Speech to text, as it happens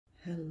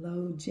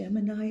Hello,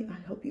 Gemini.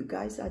 I hope you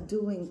guys are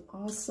doing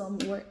awesome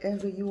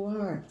wherever you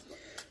are.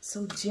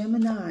 So,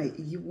 Gemini,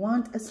 you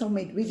want a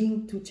soulmate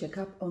reading to check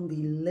up on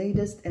the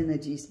latest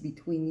energies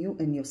between you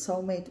and your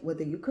soulmate,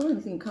 whether you're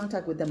currently in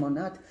contact with them or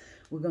not.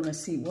 We're going to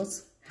see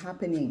what's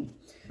happening.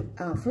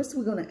 First,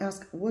 we're going to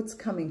ask what's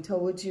coming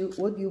towards you,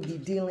 what you'll be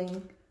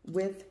dealing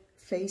with,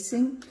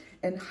 facing,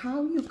 and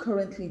how you're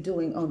currently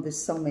doing on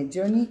this soulmate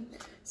journey.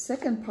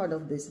 Second part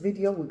of this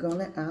video, we're going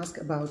to ask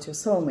about your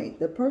soulmate,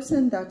 the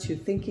person that you're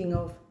thinking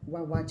of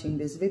while watching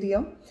this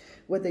video,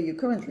 whether you're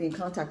currently in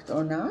contact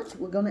or not.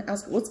 We're going to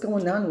ask what's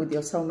going on with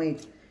your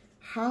soulmate,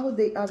 how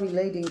they are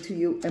relating to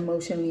you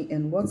emotionally,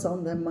 and what's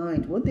on their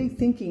mind, what they're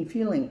thinking,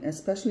 feeling,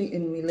 especially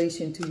in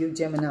relation to you,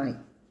 Gemini.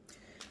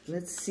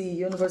 Let's see,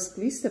 universe,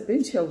 please step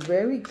in, show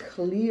very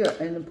clear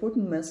and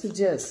important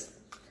messages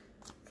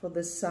for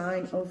the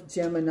sign of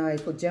Gemini,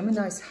 for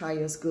Gemini's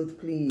highest good,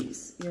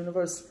 please.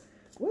 Universe,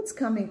 what's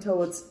coming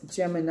towards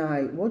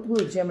Gemini? What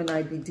will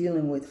Gemini be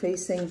dealing with,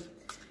 facing?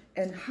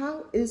 And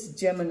how is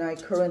Gemini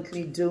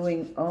currently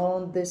doing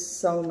on this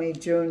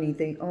soulmate journey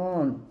they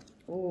on?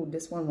 Oh,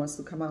 this one wants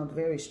to come out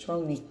very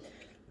strongly.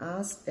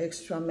 Ask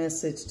extra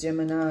message,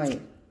 Gemini.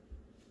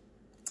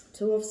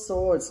 Two of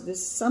Swords.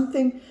 There's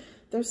something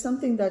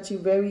that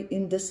you're very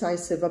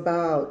indecisive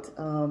about.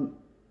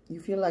 You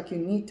feel like you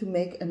need to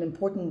make an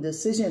important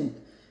decision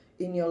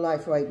in your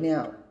life right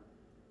now.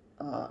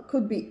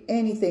 Could be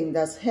anything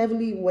that's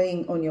heavily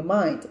weighing on your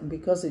mind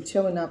because it's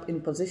showing up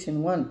in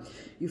position 1.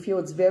 You feel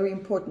it's very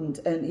important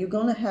and you're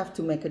going to have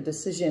to make a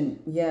decision.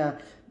 Yeah,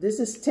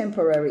 this is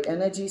temporary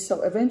energy.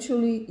 So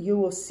eventually you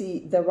will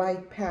see the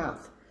right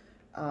path,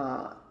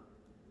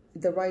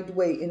 the right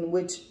way in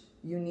which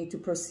you need to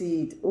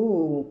proceed.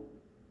 Ooh.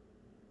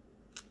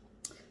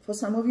 For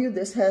some of you,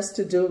 this has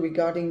to do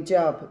regarding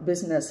job,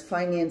 business,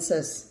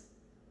 finances.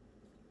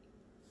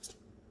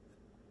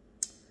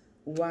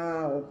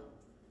 Wow.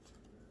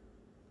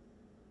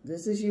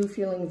 This is you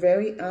feeling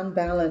very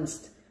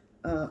unbalanced.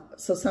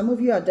 So some of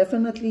you are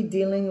definitely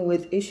dealing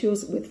with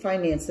issues with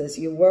finances.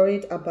 You're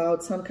worried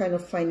about some kind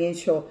of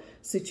financial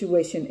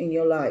situation in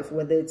your life,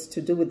 whether it's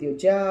to do with your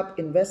job,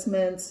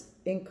 investments,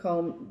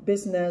 income,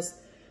 business.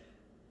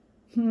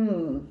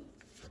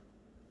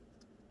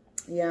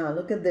 Yeah,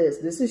 look at this.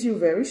 This is you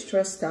very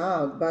stressed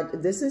out,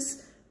 but this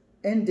is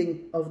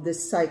ending of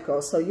this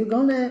cycle. So you're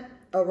going to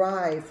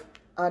arrive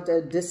at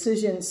a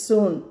decision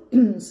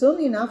soon.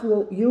 Soon enough,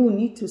 you will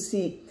need to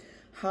see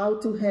how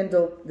to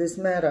handle this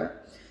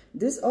matter.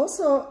 This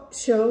also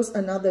shows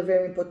another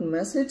very important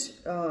message.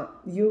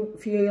 You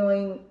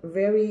feeling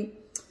very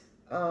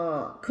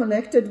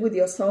connected with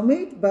your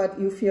soulmate, but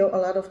you feel a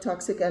lot of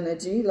toxic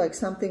energy, like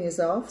something is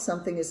off,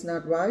 something is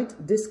not right,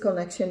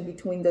 disconnection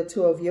between the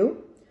two of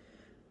you.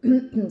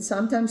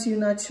 Sometimes you're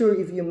not sure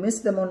if you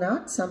miss them or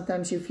not.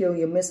 Sometimes you feel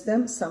you miss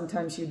them.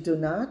 Sometimes you do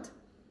not.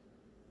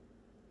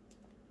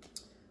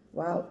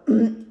 Wow.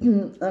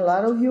 A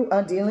lot of you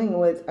are dealing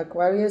with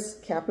Aquarius,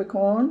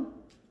 Capricorn,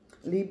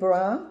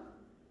 Libra,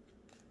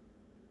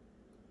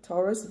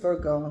 Taurus,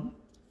 Virgo.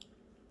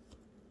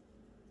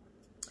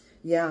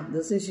 Yeah,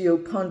 this is you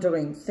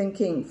pondering,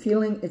 thinking,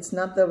 feeling it's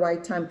not the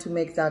right time to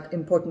make that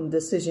important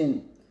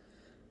decision.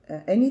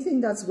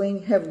 Anything that's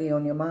weighing heavily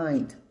on your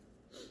mind.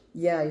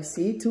 Yeah, you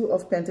see, Two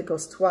of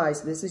Pentacles twice.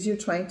 This is you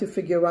trying to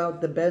figure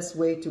out the best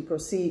way to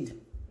proceed.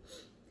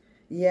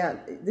 Yeah,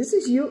 this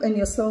is you and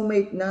your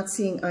soulmate not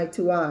seeing eye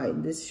to eye.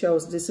 This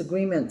shows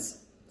disagreements.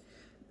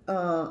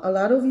 A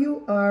lot of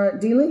you are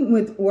dealing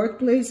with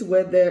workplace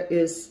where there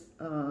is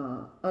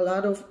a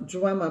lot of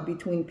drama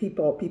between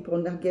people. People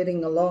not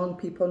getting along,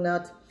 people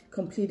not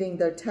completing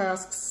their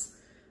tasks,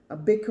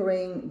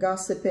 bickering,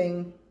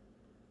 gossiping.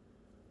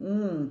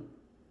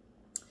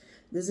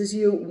 This is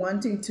you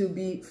wanting to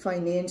be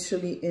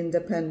financially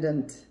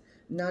independent,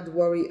 not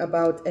worry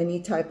about any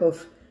type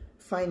of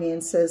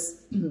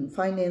finances,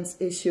 finance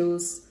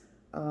issues,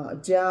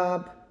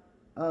 job.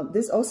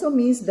 This also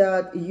means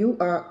that you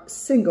are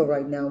single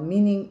right now,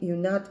 meaning you're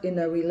not in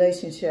a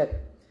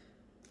relationship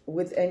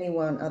with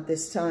anyone at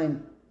this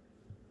time.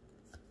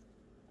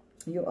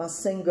 You are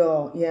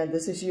single. Yeah,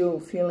 this is you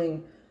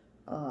feeling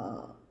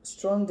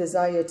strong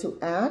desire to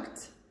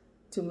act,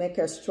 to make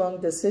a strong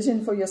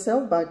decision for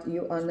yourself, but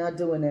you are not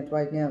doing it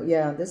right now.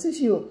 Yeah, this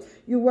is you.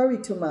 You worry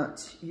too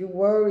much. You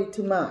worry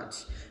too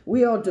much.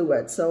 We all do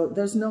it, so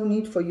there's no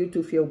need for you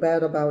to feel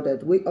bad about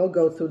it. We all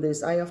go through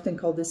this. I often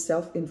call this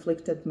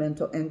self-inflicted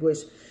mental anguish.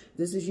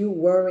 This is you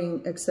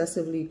worrying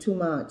excessively too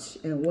much.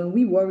 And when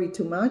we worry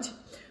too much,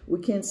 we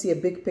can't see a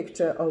big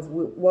picture of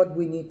what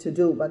we need to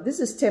do. But this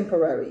is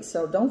temporary,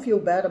 so don't feel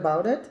bad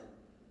about it.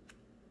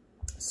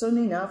 Soon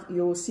enough,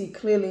 you will see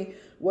clearly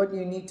what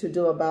you need to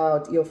do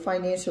about your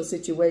financial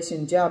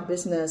situation, job,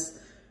 business,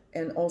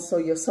 and also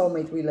your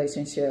soulmate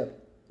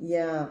relationship.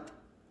 Yeah.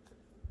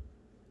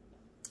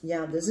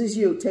 Yeah, this is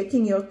you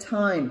taking your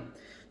time.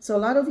 So a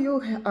lot of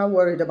you are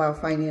worried about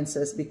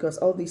finances because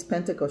all these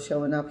pentacles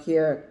showing up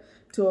here.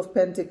 Two of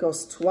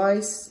Pentacles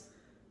twice,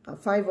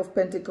 Five of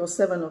Pentacles,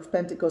 Seven of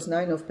Pentacles,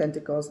 Nine of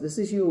Pentacles. This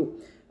is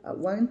you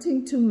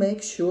wanting to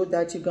make sure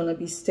that you're going to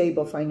be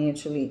stable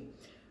financially.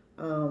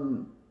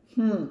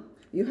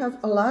 You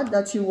have a lot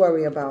that you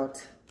worry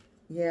about.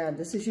 Yeah,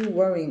 this is you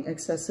worrying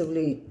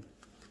excessively.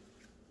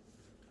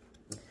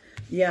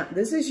 Yeah,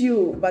 this is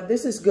you, but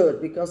this is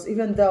good, because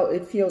even though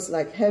it feels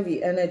like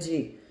heavy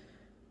energy,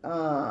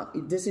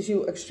 this is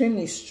you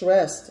extremely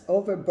stressed,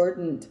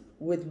 overburdened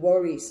with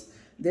worries.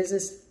 This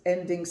is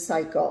ending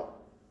cycle.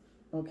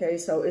 Okay,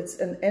 so it's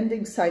an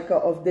ending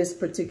cycle of this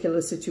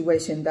particular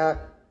situation that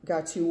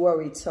got you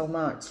worried so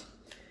much.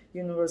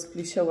 Universe,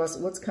 please show us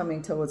what's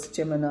coming towards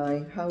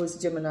Gemini. How is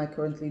Gemini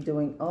currently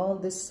doing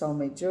on this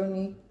soulmate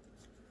journey?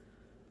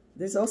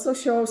 This also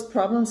shows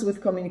problems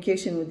with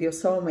communication with your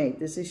soulmate.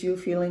 This is you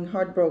feeling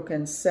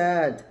heartbroken,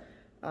 sad,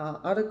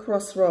 at a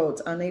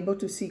crossroads, unable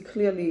to see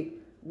clearly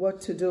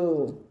what to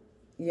do.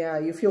 Yeah,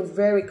 you feel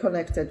very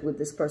connected with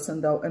this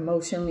person though,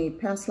 emotionally,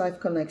 past life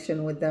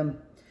connection with them.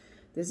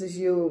 This is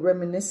you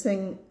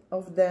reminiscing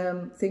of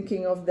them,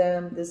 thinking of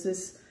them. This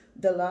is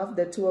the love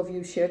that two of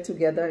you shared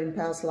together in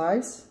past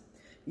lives.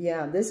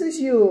 Yeah, this is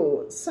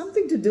you,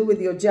 something to do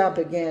with your job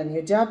again.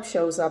 Your job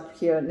shows up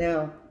here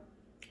now,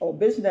 or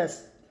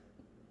business.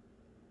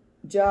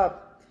 Job.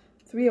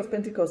 3 of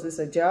Pentacles is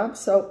a job.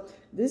 So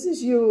this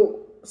is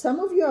you. Some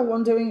of you are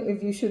wondering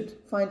if you should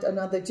find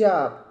another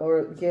job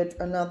or get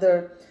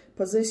another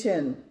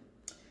position.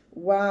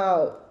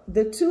 Wow.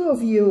 The two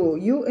of you,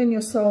 you and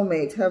your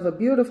soulmate, have a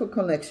beautiful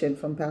connection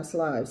from past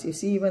lives. You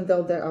see, even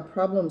though there are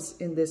problems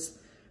in this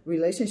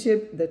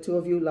relationship, the two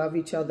of you love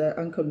each other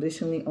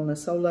unconditionally on a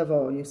soul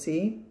level. You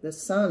see, the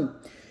sun.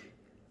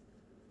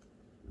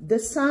 The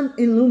sun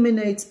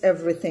illuminates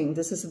everything.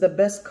 This is the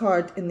best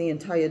card in the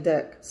entire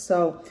deck.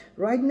 So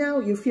right now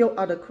you feel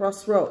at a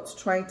crossroads,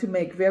 trying to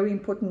make very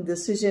important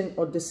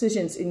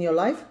decisions in your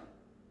life.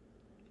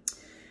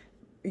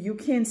 You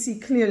can't see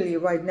clearly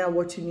right now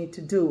what you need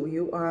to do.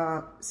 You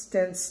are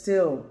stand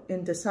still,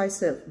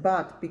 indecisive,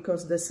 but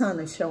because the sun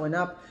is showing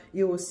up,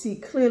 you will see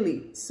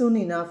clearly soon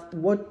enough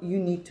what you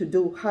need to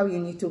do, how you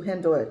need to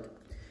handle it.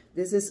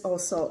 This is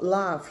also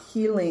love,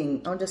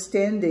 healing,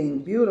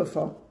 understanding,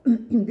 beautiful,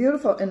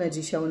 beautiful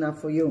energy showing up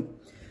for you.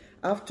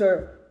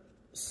 After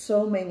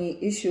so many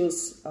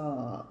issues,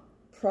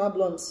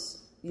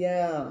 problems,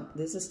 yeah,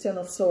 this is 10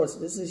 of Swords.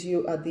 This is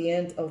you at the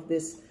end of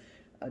this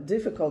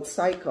difficult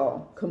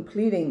cycle,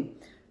 completing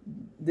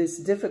this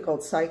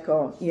difficult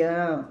cycle.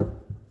 Yeah,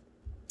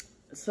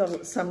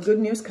 so some good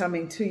news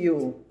coming to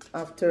you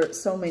after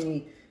so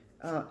many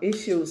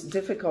issues,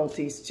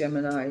 difficulties,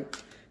 Gemini.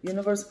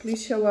 Universe,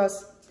 please show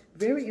us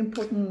very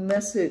important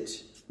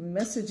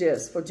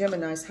messages for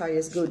Gemini's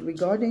highest good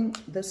regarding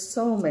the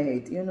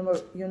soulmate.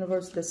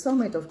 Universe, the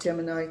soulmate of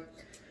Gemini.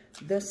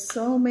 The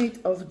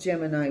soulmate of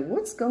Gemini.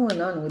 What's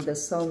going on with the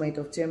soulmate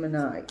of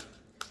Gemini?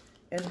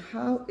 And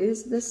how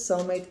is the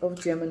soulmate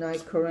of Gemini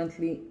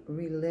currently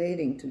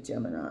relating to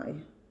Gemini?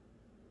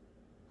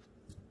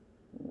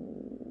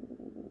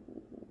 Ooh,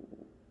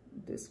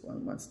 this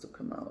one wants to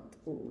come out.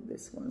 Oh,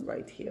 this one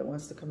right here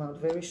wants to come out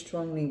very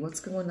strongly.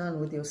 What's going on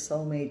with your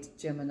soulmate,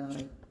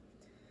 Gemini?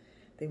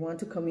 They want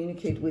to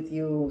communicate with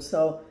you.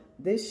 So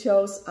this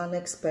shows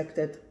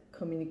unexpected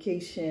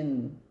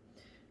communication.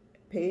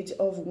 Page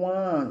of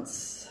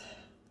Wands.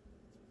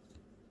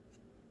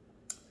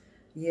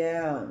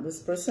 Yeah, this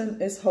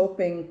person is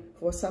hoping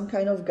for some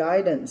kind of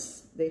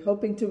guidance. They're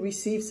hoping to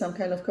receive some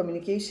kind of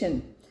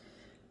communication.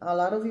 A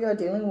lot of you are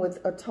dealing with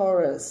a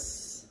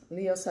Taurus,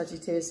 Leo,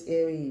 Sagittarius,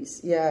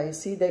 Aries. Yeah, you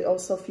see, they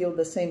also feel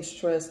the same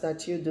stress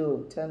that you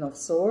do. 10 of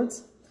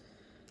Swords.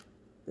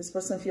 This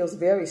person feels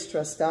very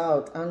stressed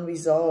out,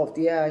 unresolved.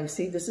 Yeah, you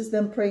see, this is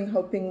them praying,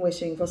 hoping,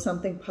 wishing for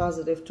something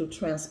positive to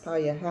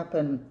transpire,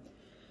 happen.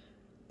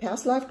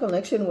 Past life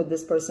connection with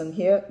this person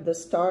here. The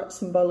star,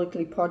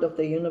 symbolically part of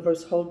the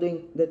universe,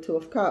 holding the 2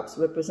 of Cups,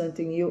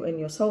 representing you and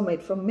your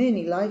soulmate from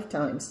many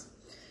lifetimes.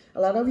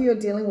 A lot of you are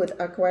dealing with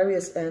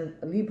Aquarius and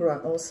Libra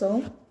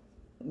also.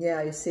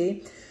 Yeah, you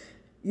see,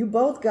 you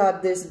both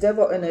got this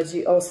devil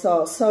energy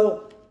also.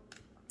 So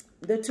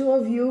the two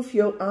of you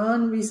feel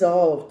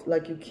unresolved,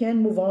 like you can't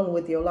move on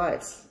with your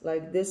lives.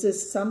 Like this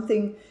is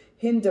something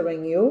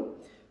hindering you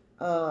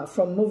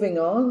from moving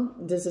on.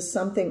 This is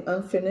something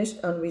unfinished,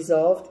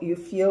 unresolved. You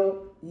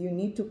feel you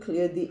need to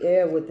clear the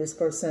air with this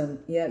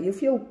person. Yeah, you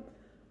feel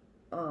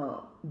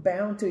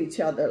bound to each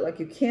other, like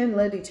you can't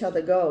let each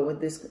other go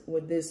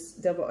with this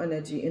devil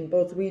energy in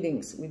both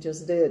readings we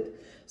just did.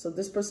 So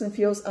this person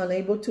feels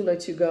unable to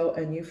let you go,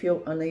 and you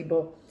feel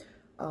unable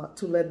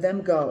to let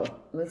them go.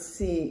 Let's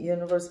see,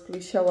 universe,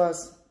 please show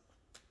us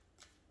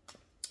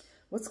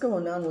what's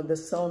going on with the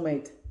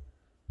soulmate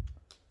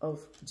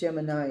of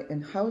Gemini,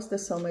 and how is the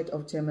soulmate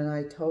of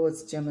Gemini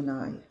towards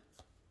Gemini?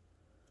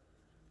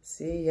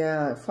 See,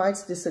 yeah,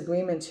 fights,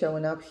 disagreement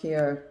showing up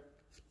here.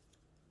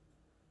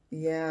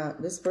 Yeah,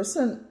 this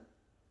person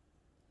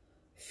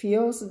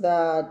feels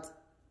that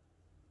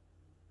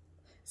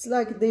it's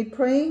like they're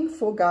praying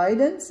for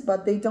guidance,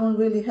 but they don't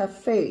really have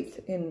faith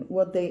in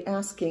what they're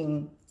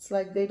asking. It's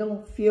like they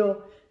don't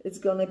feel it's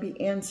going to be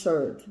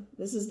answered.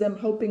 This is them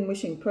hoping,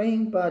 wishing,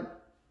 praying,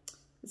 but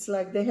It's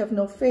like they have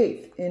no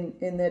faith in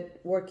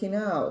it working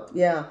out.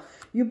 Yeah,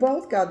 you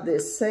both got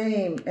this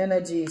same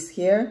energies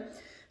here.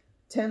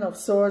 10 of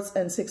Swords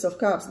and 6 of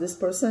Cups. This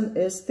person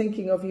is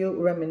thinking of you,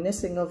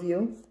 reminiscing of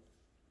you.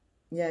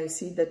 Yeah, you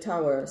see the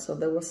Tower. So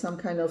there was some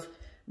kind of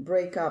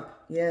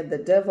breakup. Yeah, the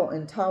Devil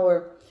and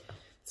Tower.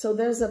 So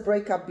there's a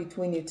breakup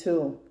between you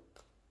two.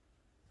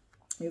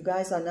 You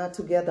guys are not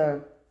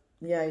together.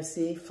 Yeah, you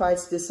see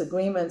fights,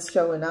 disagreements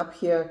showing up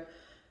here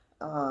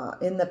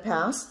in the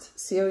past.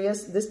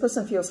 Serious. This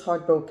person feels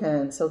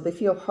heartbroken. So they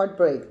feel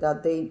heartbreak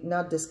that they're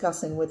not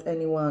discussing with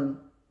anyone.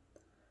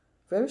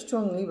 Very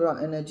strong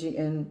Libra energy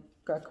and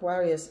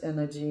Aquarius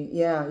energy.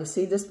 Yeah, you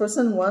see, this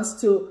person wants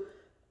to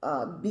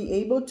be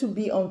able to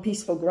be on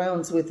peaceful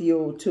grounds with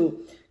you,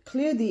 to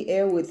clear the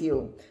air with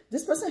you.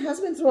 This person has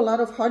been through a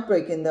lot of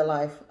heartbreak in their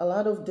life, a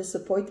lot of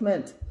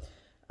disappointment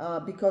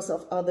because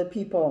of other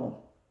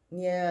people.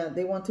 Yeah,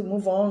 they want to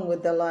move on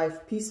with their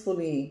life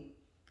peacefully.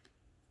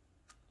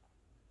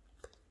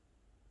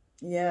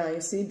 Yeah,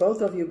 you see,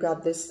 both of you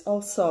got this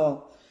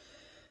also.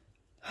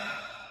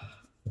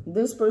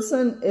 This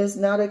person is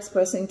not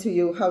expressing to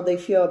you how they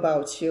feel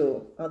about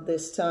you at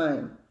this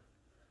time.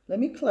 Let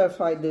me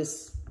clarify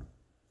this.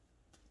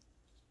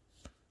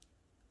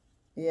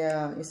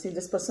 Yeah, you see,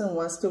 this person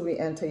wants to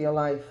re-enter your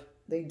life.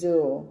 They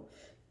do.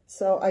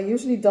 So I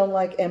usually don't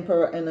like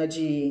Emperor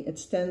energy. It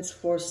stands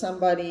for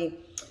somebody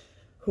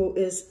who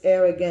is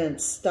arrogant,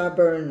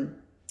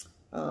 stubborn,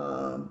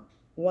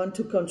 want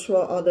to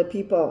control other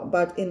people.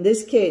 But in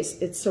this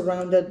case, it's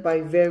surrounded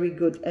by very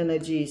good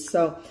energy.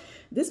 So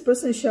this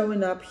person is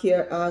showing up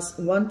here as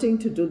wanting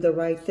to do the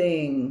right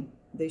thing.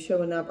 They're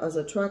showing up as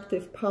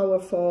attractive,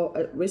 powerful,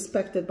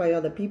 respected by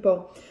other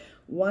people,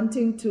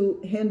 wanting to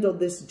handle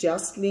this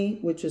justly,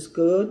 which is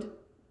good.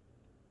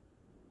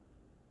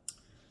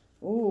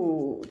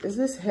 Ooh, this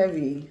is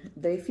heavy.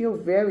 They feel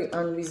very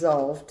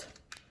unresolved,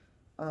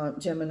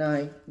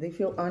 Gemini. They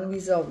feel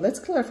unresolved. Let's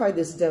clarify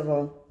this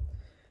Devil.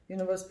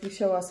 Universe, please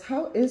show us,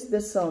 how is the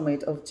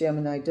soulmate of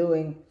Gemini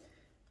doing?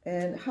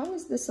 And how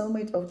is the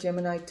soulmate of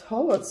Gemini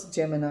towards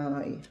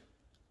Gemini?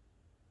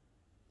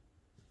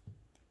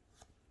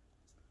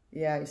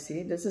 Yeah, you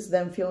see, this is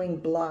them feeling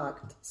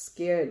blocked,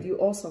 scared. You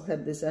also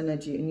had this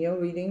energy in your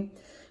reading.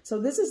 So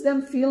this is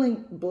them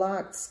feeling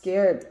blocked,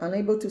 scared,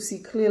 unable to see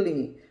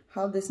clearly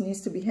how this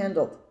needs to be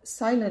handled.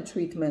 Silent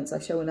treatments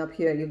are showing up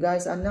here. You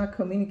guys are not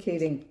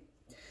communicating.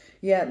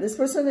 Yeah, this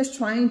person is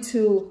trying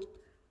to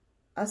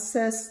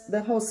assess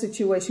the whole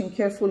situation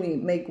carefully,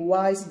 make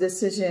wise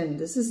decisions.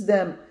 This is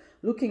them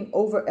looking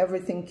over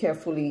everything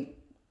carefully.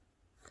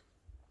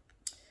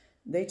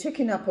 They're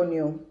checking up on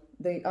you.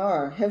 They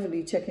are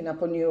heavily checking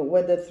up on you,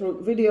 whether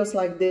through videos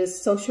like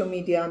this, social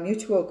media,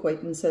 mutual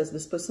acquaintances.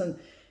 This person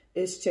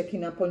is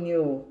checking up on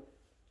you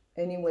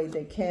any way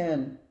they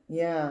can.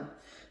 Yeah.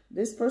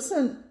 This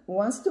person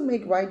wants to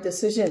make right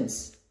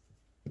decisions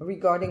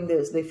regarding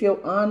this. They feel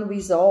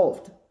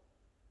unresolved.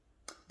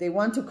 They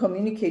want to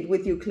communicate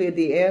with you, clear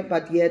the air,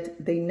 but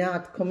yet they're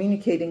not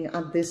communicating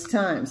at this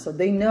time. So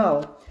they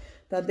know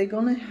that they're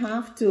going to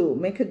have to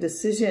make a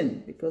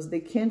decision because they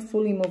can't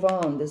fully move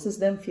on. This is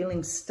them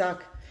feeling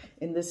stuck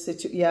in this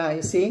situation. Yeah,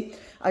 you see,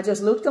 I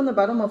just looked on the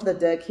bottom of the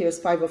deck. Here's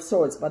 5 of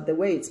Swords, but the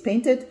way it's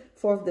painted,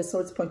 4 of the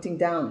Swords pointing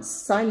down.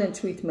 Silent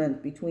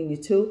treatment between you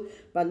two.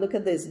 But look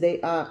at this.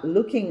 They are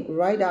looking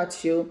right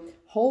at you,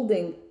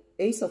 holding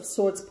Ace of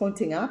Swords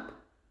pointing up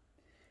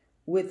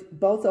with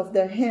both of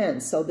their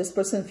hands. So this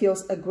person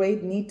feels a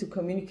great need to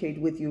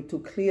communicate with you, to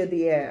clear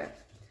the air.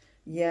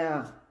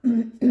 Yeah.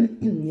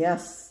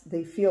 Yes,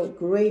 they feel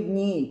great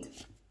need.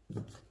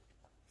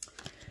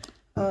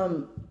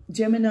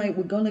 Gemini,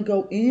 we're going to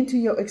go into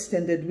your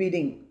extended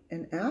reading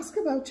and ask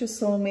about your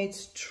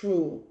soulmate's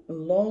true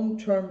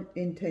long-term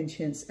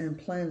intentions and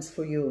plans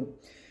for you.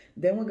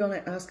 Then we're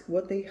going to ask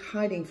what they're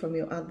hiding from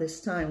you at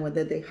this time,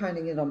 whether they're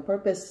hiding it on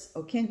purpose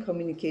or can't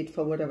communicate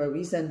for whatever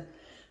reason.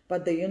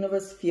 But the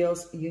universe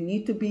feels you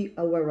need to be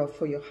aware of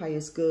for your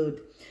highest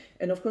good.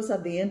 And of course,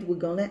 at the end, we're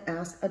going to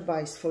ask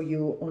advice for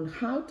you on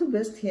how to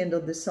best handle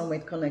the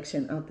soulmate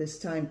connection at this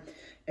time.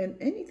 And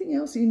anything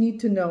else you need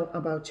to know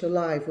about your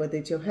life, whether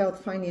it's your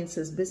health,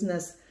 finances,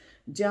 business,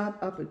 job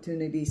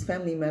opportunities,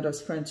 family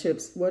matters,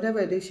 friendships, whatever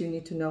it is you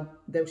need to know,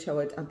 they'll show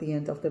it at the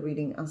end of the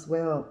reading as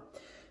well.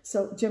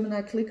 So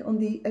Gemini, click on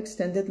the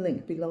extended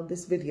link below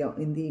this video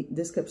in the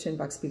description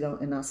box below,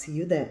 and I'll see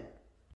you there.